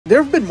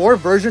There have been more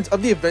versions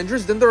of the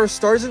Avengers than there are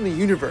stars in the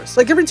universe.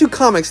 Like every 2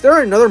 comics, there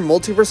are another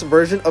multiverse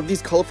version of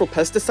these colorful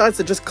pesticides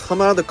that just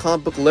come out of the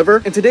comic book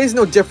liver, and today's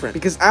no different,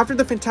 because after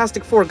the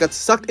Fantastic Four got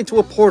sucked into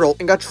a portal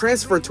and got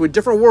transferred to a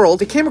different world,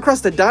 they came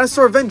across the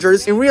Dinosaur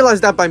Avengers and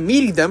realized that by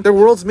meeting them, their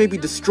worlds may be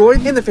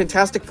destroyed in the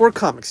Fantastic Four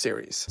comic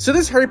series. So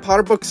this Harry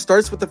Potter book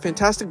starts with the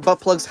Fantastic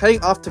Butt Plugs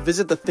heading off to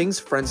visit the Thing's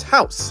friend's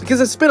house,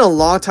 because it's been a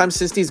long time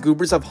since these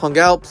goobers have hung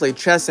out, played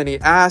chess, and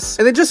ate ass,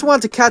 and they just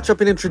want to catch up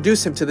and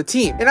introduce him to the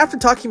team. And after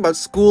talking about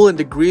school and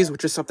degrees,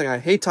 which is something I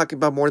hate talking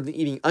about more than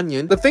eating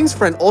onion, the Thing's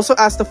friend also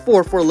asked the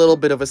four for a little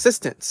bit of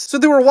assistance. So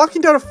they were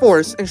walking down a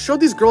forest and showed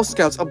these Girl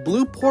Scouts a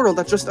blue portal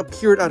that just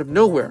appeared out of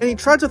nowhere, and he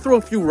tried to throw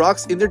a few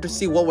rocks in there to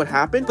see what would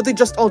happen, but they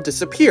just all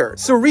disappeared.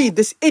 So Reed,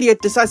 this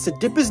idiot, decides to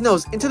dip his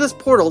nose into this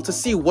portal to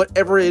see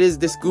whatever it is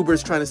this goober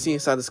is trying to see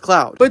inside this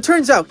cloud. But it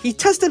turns out he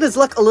tested his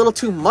luck a little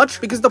too much,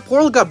 because the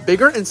portal got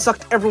bigger and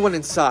sucked everyone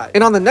inside.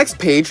 And on the next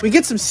page, we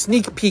get some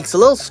sneak peeks, a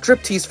little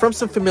striptease from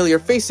some familiar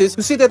faces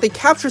who say that they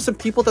capture some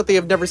people that they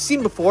have never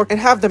seen before and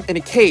have them in a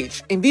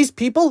cage. And these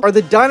people are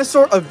the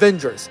Dinosaur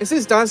Avengers. And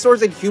since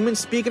dinosaurs and humans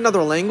speak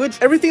another language,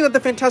 everything that the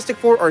Fantastic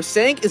Four are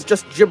saying is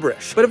just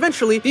gibberish. But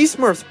eventually, these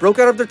Smurfs broke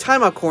out of their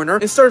timeout corner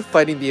and started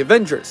fighting the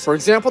Avengers. For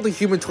example, the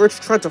Human Torch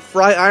tried to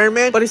fry Iron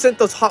Man, but he sent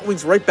those hot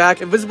wings right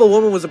back. Invisible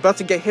Woman was about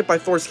to get hit by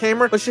Thor's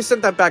hammer, but she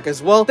sent that back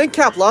as well. Then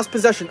Cap lost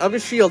possession of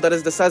his shield that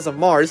is the size of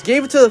Mars,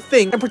 gave it to the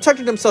Thing, and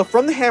protected himself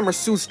from the hammer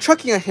Sue's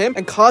chucking at him,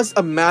 and caused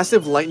a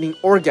massive lightning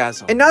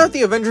orgasm. And now that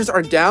the Avengers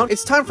are down,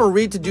 it's time for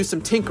Reed to do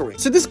some tinkering.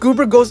 So this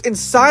goober goes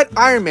inside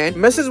Iron Man,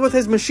 messes with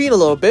his machine a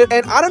little bit,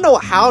 and I don't know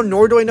how,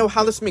 nor do I know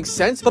how this makes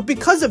sense, but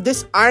because of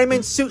this Iron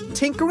Man suit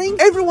tinkering,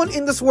 everyone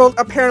in this world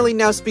apparently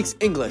now speaks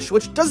English,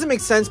 which doesn't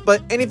make sense,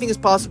 but anything is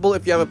possible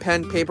if you have a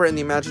pen, paper, and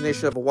the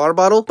imagination of a water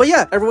bottle. But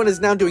yeah, everyone is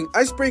now doing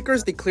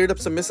icebreakers, they cleared up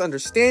some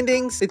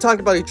misunderstandings, they talked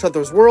about each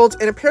other's worlds,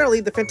 and apparently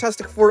the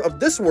Fantastic Four of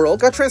this world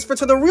got transferred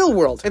to the real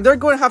world, and they're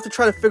going to have to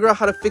try to figure out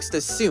how to fix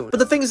this soon. But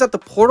the thing is that the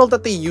portal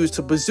that they used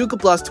to bazooka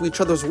blast to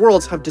each other's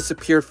worlds have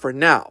disappeared for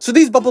now. So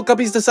these bubble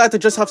guppies decide to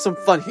just have some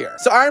fun here.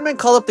 So Iron Man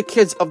called up the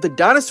kids of the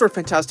Dinosaur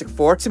Fantastic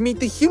Four to meet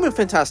the Human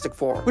Fantastic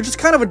Four, which is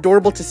kind of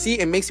adorable to see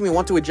and makes me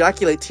want to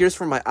ejaculate tears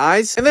from my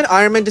eyes. And then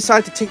Iron Man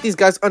decided to take these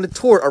guys on a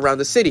tour around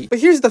the city. But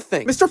here's the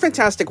thing, Mr.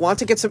 Fantastic wanted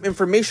to get some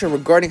information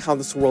regarding how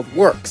this world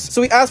works.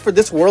 So he asked for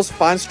this world's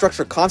fine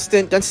structure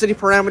constant, density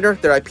parameter,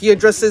 their IP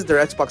addresses,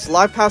 their Xbox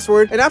Live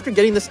password, and after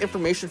getting this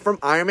information from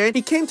Iron Man,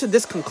 he came to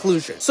this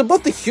conclusion. So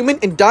both the human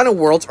and dino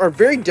worlds are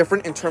very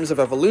different in terms of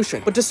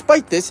evolution, but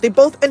despite this, they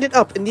both ended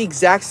up in the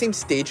exact same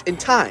stage in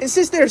time. And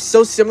since they are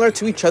so similar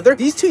to each other,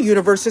 these two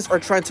universes are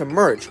trying to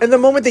merge. And the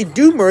moment they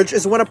do merge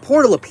is when a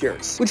portal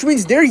appears, which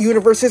means their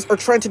universes are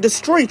trying to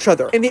destroy each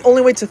other. And the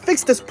only way to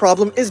fix this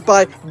problem is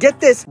by, get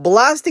this,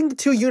 blasting the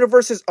two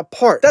universes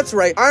apart. That's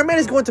right, Iron Man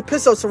is going to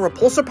piss out some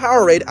repulsor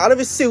Powerade out of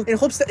his suit in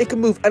hopes that it can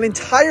move an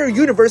entire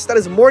universe that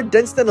is more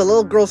dense than a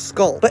little girl's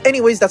skull. But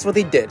anyways, that's what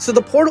they did. So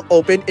the portal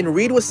opened and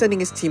Reed was sending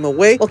his team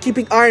away while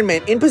keeping Iron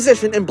Man in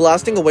position and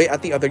blasting away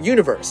at the other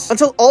universe.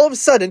 Until all of a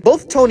sudden,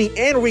 both Tony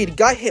and Reed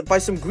got hit by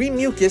some green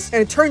mucus,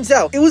 and it turns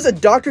out it was a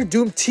Dr.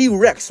 Doom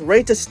T-Rex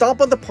ready to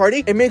stomp on the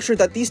party and make sure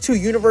that these two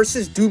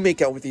universes do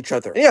make out with each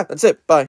other. And yeah, that's it. Bye.